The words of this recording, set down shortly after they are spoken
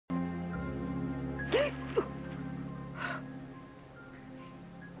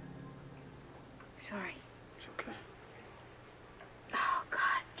sorry. It's okay. Oh,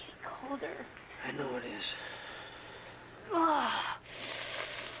 God, it's getting colder. I know it is. Oh.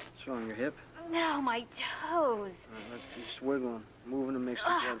 What's wrong, your hip? No, my toes. All right, let's just wiggle 'em, moving to make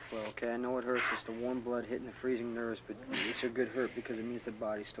some blood flow, okay? I know it hurts. It's the warm blood hitting the freezing nerves, but it's a good hurt because it means the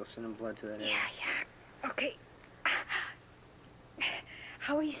body's still sending blood to that area. Yeah. Okay.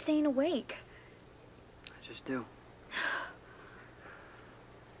 How are you staying awake? I just do.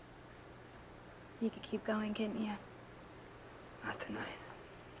 You could keep going, couldn't you? Not tonight.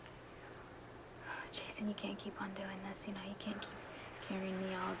 Jason, you can't keep on doing this. You know, you can't keep carrying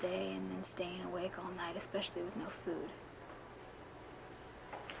me all day and then staying awake all night, especially with no food.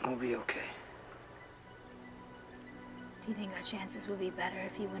 We'll be okay. Do you think our chances would be better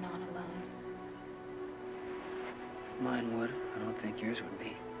if you went on alone? Mine would. I don't think yours would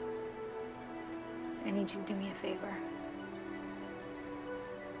be. I need you to do me a favor.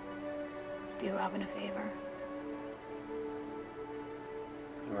 Do Robin a favor.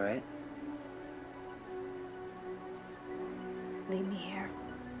 All right. Leave me here.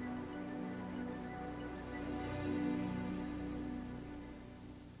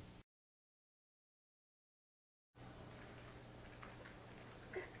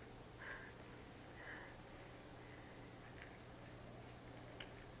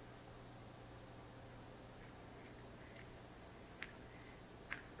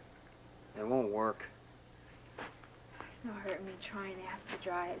 It won't work. There's no hurt in me trying. They have to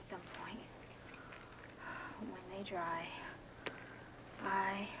dry at some point. When they dry,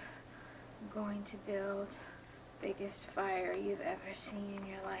 I am going to build the biggest fire you've ever seen in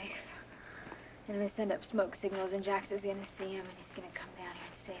your life. And I'm going to send up smoke signals, and Jax is going to see him, and he's going to come down here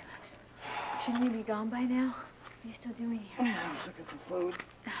and save us. Shouldn't you be gone by now? What are you still doing here? I'm looking for food.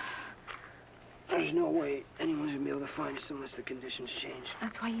 There's no way anyone's gonna be able to find us unless the conditions change.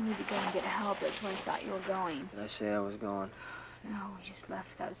 That's why you need to go and get help. That's where I thought you were going. Did I say I was gone? No, we just left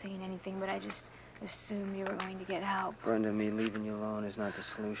without saying anything, but I just assumed you were going to get help. Brenda, me leaving you alone is not the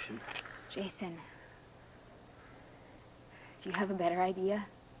solution. Jason, do you have a better idea?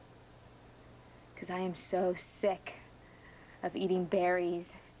 Because I am so sick of eating berries,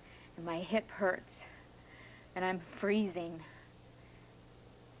 and my hip hurts, and I'm freezing.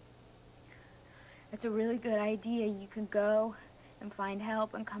 It's a really good idea. You can go and find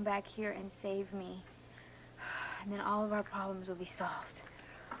help and come back here and save me. And then all of our problems will be solved.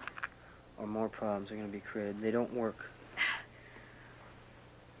 Or more problems are going to be created. They don't work.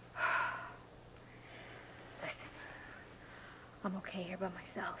 Listen, I'm okay here by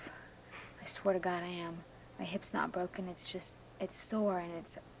myself. I swear to God I am. My hip's not broken. It's sore, and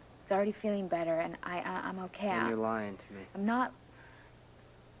it's already feeling better, and I'm okay. And you're lying to me. I'm not.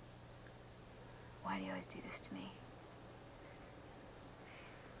 Why do you always do this to me?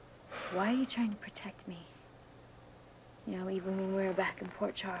 Why are you trying to protect me? You know, even when we were back in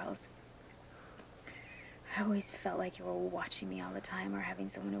Port Charles, I always felt like you were watching me all the time, or having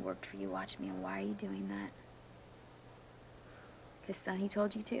someone who worked for you watch me. And why are you doing that? Because Sonny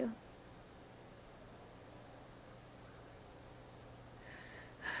told you to?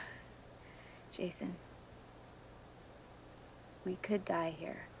 Jason, we could die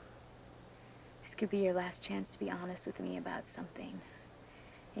here. This could be your last chance to be honest with me about something.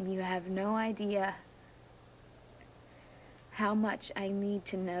 And you have no idea how much I need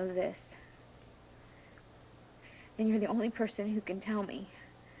to know this. And you're the only person who can tell me.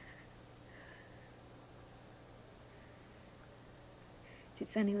 Did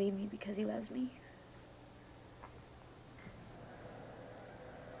Sonny leave me because he loves me?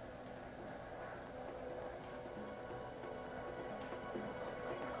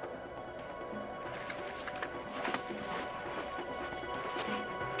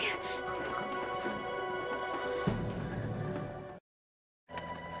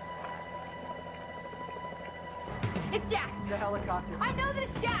 It's Jack! It's a helicopter. I know that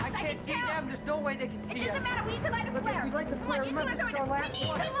it's Jack! I can't see them. There's no way they can see us. It doesn't matter. We need to light a flare. We light the flare. Come on, Remember, we this is our last need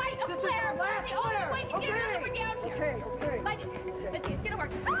one. to light a This is flare. our last It's the only flare. way to get Okay. out of we're down here. Okay. Light it. Let's see, it's gonna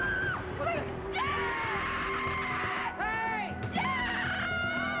work. Ah! Wait! Jack! Hey! Jack!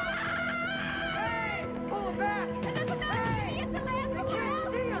 Hey! Pull it back! It doesn't matter. Hey! It's the last one. They can't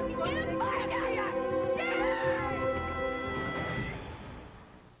see us. Get him back! Jack!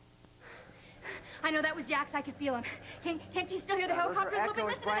 I know that was Jax. I can feel him. Can't you still hear the Those are helicopters moving?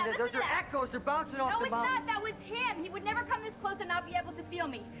 echoes, Listen to that. Brenda. Listen Those to are that. echoes. They're bouncing off No, the it's mountain. not. That was him. He would never come this close and not be able to feel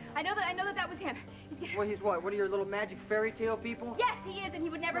me. I know that was him. Well, he's what? One of your little magic fairy tale people? Yes, he is, and he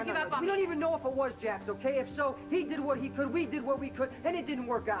would never give up on We me. don't even know if it was Jax, okay? If so, he did what he could, we did what we could, and it didn't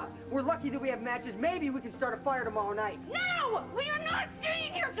work out. We're lucky that we have matches. Maybe we can start a fire tomorrow night. No! We are not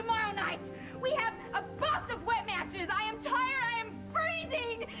staying here tomorrow night! We have a box of wet matches. I am tired, I am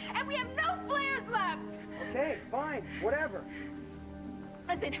freezing, and we have no flares left. Okay, fine, whatever.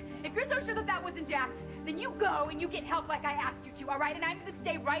 Listen, if you're so sure that wasn't Jax, then you go and you get help like I asked you to, all right? And I'm going to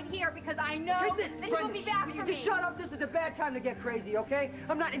stay right here because I know Okay, that he will be back for me. Just shut up. This is a bad time to get crazy, okay?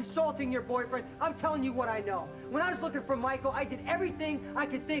 I'm not insulting your boyfriend. I'm telling you what I know. When I was looking for Michael, I did everything I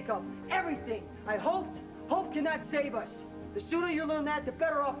could think of. Everything. I hoped. Hope cannot save us. The sooner you learn that, the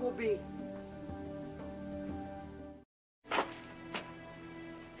better off we'll be.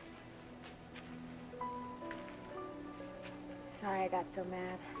 Sorry I got so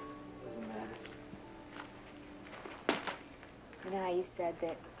mad. Doesn't matter. You know how you said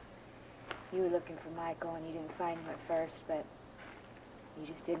that you were looking for Michael and you didn't find him at first, but you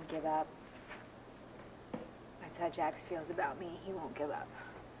just didn't give up? That's how Jax feels about me. He won't give up.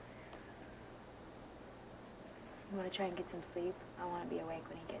 You want to try and get some sleep? I want to be awake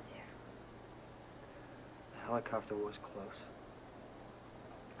when he gets here. The helicopter was close.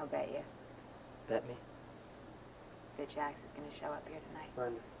 I'll bet you Bet me? that Jax is going to show up here tonight.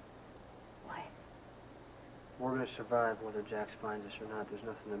 Brenda, Why? we're going to survive whether Jax finds us or not. There's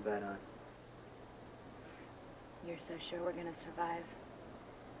nothing to bet on. You're so sure we're going to survive?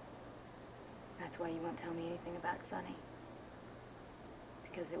 That's why you won't tell me anything about Sonny?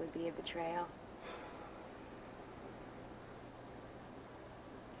 Because it would be a betrayal?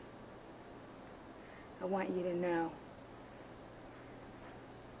 I want you to know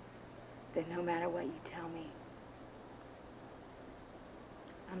that no matter what you tell me,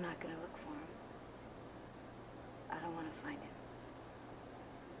 I'm not going to look for him. I don't want to find him.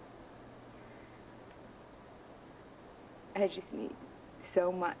 I just need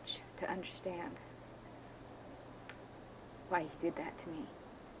so much to understand why he did that to me,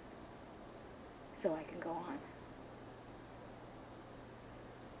 so I can go on.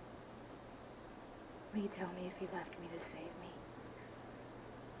 Will you tell me if he left me to save me?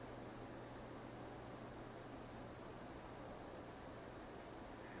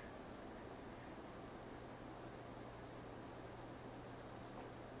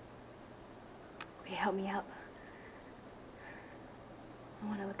 Will you help me up? I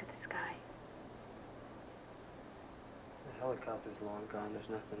want to look at the sky. The helicopter's long gone. There's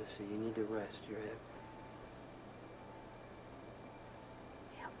nothing to see. You need to rest your head.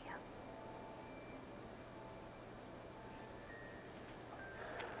 Help me up.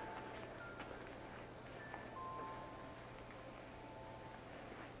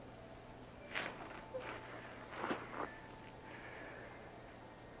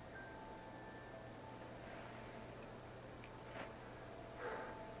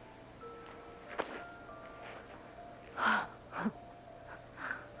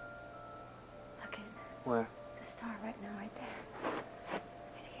 Look at Where? the star right now, right there.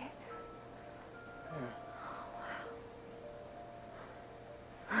 See it? Yeah.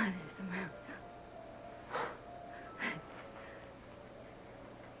 Oh, there's the moon.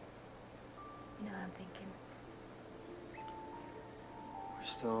 You know what I'm thinking?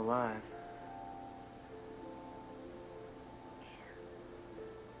 We're still alive.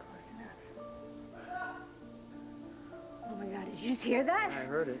 Close enough. Oh my God, did you just hear that? I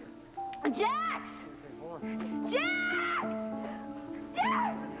heard it. Jax! Okay, hold on. Jax!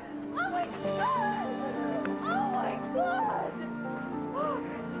 Jax! Oh my God! Oh my God!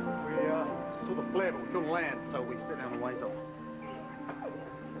 We saw the flare, but we couldn't land, so we sit down and ways off.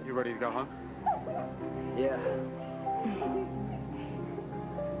 You ready to go home? Yeah.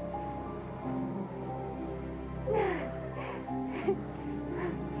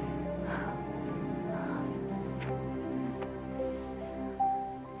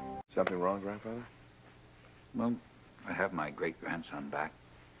 Something wrong, Grandfather? Well, I have my great-grandson back.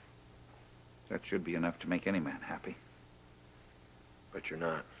 That should be enough to make any man happy. But you're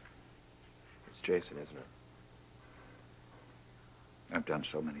not. It's Jason, isn't it? I've done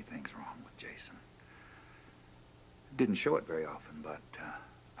so many things wrong with Jason. Didn't show it very often, but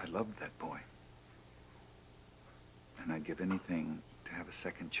I loved that boy. And I'd give anything to have a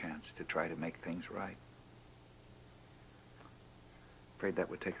second chance to try to make things right. Afraid that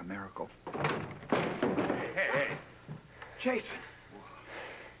would take a miracle. Hey. Jason.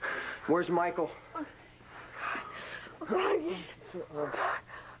 Where's Michael?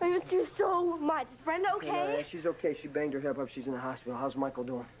 I miss you so much. Is Brenda okay? Yeah, she's okay. She banged her hip up. She's in the hospital. How's Michael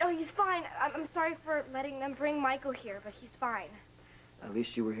doing? Oh, he's fine. I'm sorry for letting them bring Michael here, but he's fine. At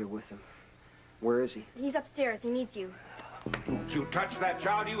least you were here with him. Where is he? He's upstairs. He needs you. Don't you touch that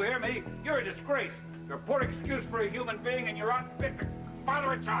child, you hear me? You're a disgrace. You're a poor excuse for a human being, and you're unfit to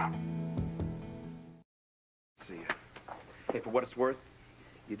father a child. See ya. Hey, for what it's worth,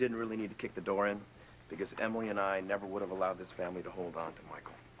 you didn't really need to kick the door in, because Emily and I never would have allowed this family to hold on to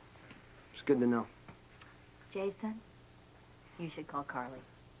Michael. It's good to know. Jason, you should call Carly.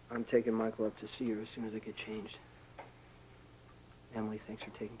 I'm taking Michael up to see her as soon as I get changed. Emily thinks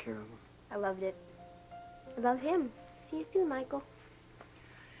you're taking care of him. I loved it. I love him. See you soon, Michael.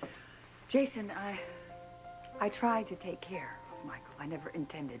 Jason, I tried to take care of Michael. I never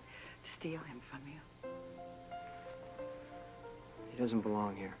intended to steal him from you. He doesn't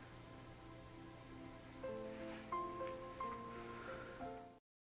belong here.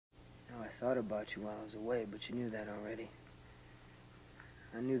 Now, I thought about you while I was away, but you knew that already.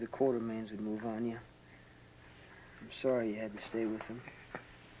 I knew the Quartermains would move on you. I'm sorry you had to stay with them.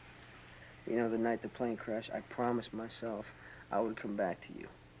 You know, the night the plane crashed, I promised myself I would come back to you.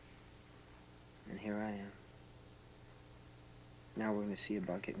 And here I am. Now we're going to see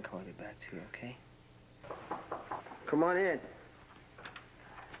about getting Carly back to you, okay? Come on in.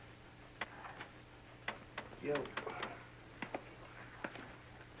 Yo.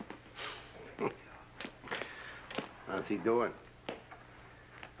 How's he doing?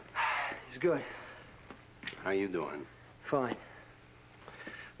 He's good. How you doing? Fine.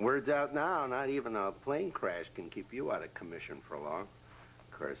 Word's out now, not even a plane crash can keep you out of commission for long.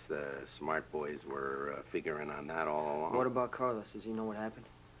 Of course, the smart boys were figuring on that all along. What about Carlos? Does he know what happened?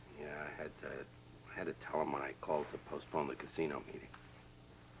 Yeah, I had to tell him when I called to postpone the casino meeting.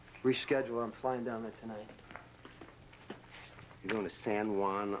 Reschedule. I'm flying down there tonight. You're going to San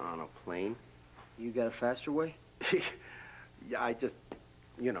Juan on a plane? You got a faster way? Yeah, I just,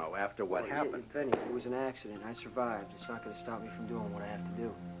 you know, after what happened. Benny, it was an accident. I survived. It's not going to stop me from doing what I have to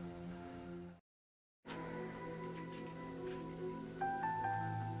do.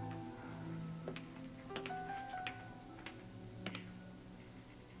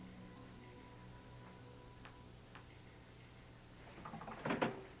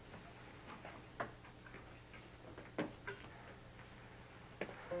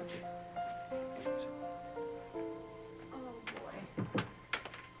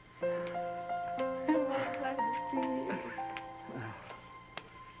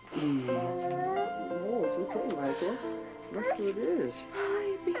 No, it's okay, Michael. Look who it is.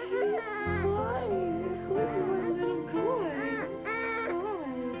 Hi, baby. Hi. Who's my little boy?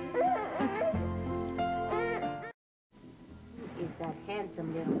 Hi. He's that handsome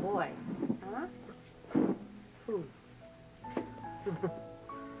little boy, huh? Who?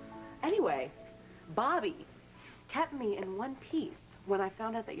 Anyway, Bobby kept me in one piece when I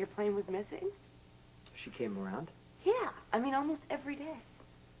found out that your plane was missing. She came around? Yeah, I mean, almost every day.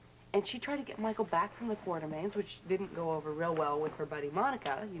 And she tried to get Michael back from the Quartermains, which didn't go over real well with her buddy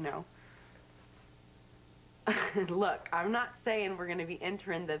Monica, you know. Look, I'm not saying we're going to be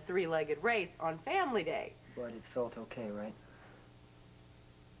entering the three-legged race on Family Day. But it felt okay, right?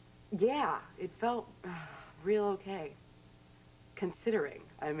 Yeah, it felt real okay. Considering,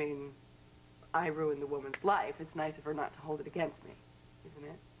 I mean, I ruined the woman's life. It's nice of her not to hold it against me, isn't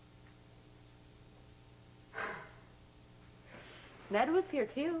it? Ned was here,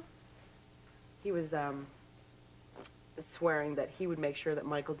 too. He was, swearing that he would make sure that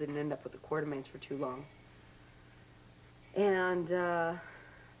Michael didn't end up with the Quartermains for too long. And,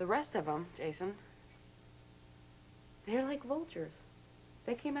 the rest of them, Jason, they're like vultures.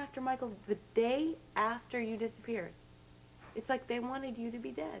 They came after Michael the day after you disappeared. It's like they wanted you to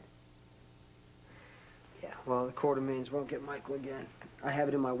be dead. Yeah, well, the Quartermains won't get Michael again. I have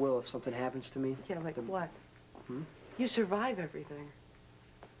it in my will if something happens to me. Yeah, like what? Hmm? You survive everything.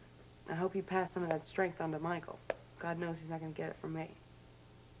 I hope you pass some of that strength on to Michael. God knows he's not going to get it from me.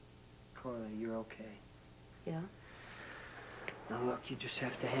 Carla, you're okay. Yeah? Now, look, you just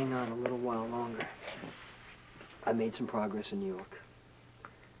have to hang on a little while longer. I made some progress in New York.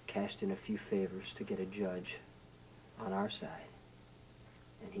 Cashed in a few favors to get a judge on our side.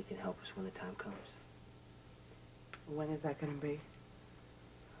 And he can help us when the time comes. When is that going to be?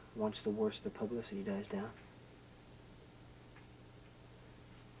 Once the worst of the publicity dies down.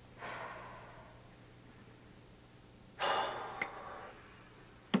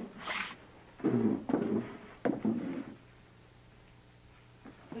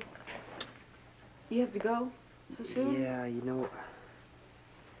 You have to go so soon? Yeah, you know,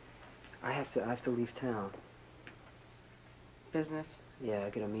 I have to leave town. Business. Yeah, I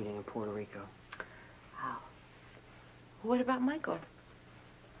got a meeting in Puerto Rico. Wow. What about Michael?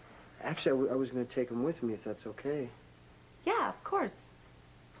 Actually, I was going to take him with me if that's okay. Yeah, of course.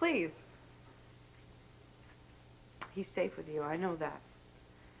 Please. He's safe with you, I know that.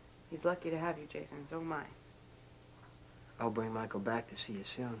 He's lucky to have you, Jason. So am I. I'll bring Michael back to see you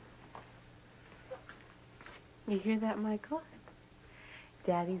soon. You hear that, Michael?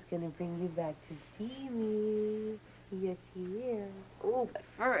 Daddy's gonna bring you back to see me. Yes, he is. Oh, but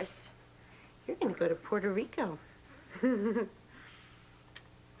first, you're gonna go to Puerto Rico. And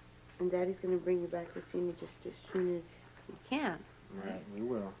Daddy's gonna bring you back to see me just as soon as he can. Right, we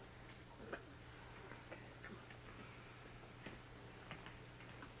will.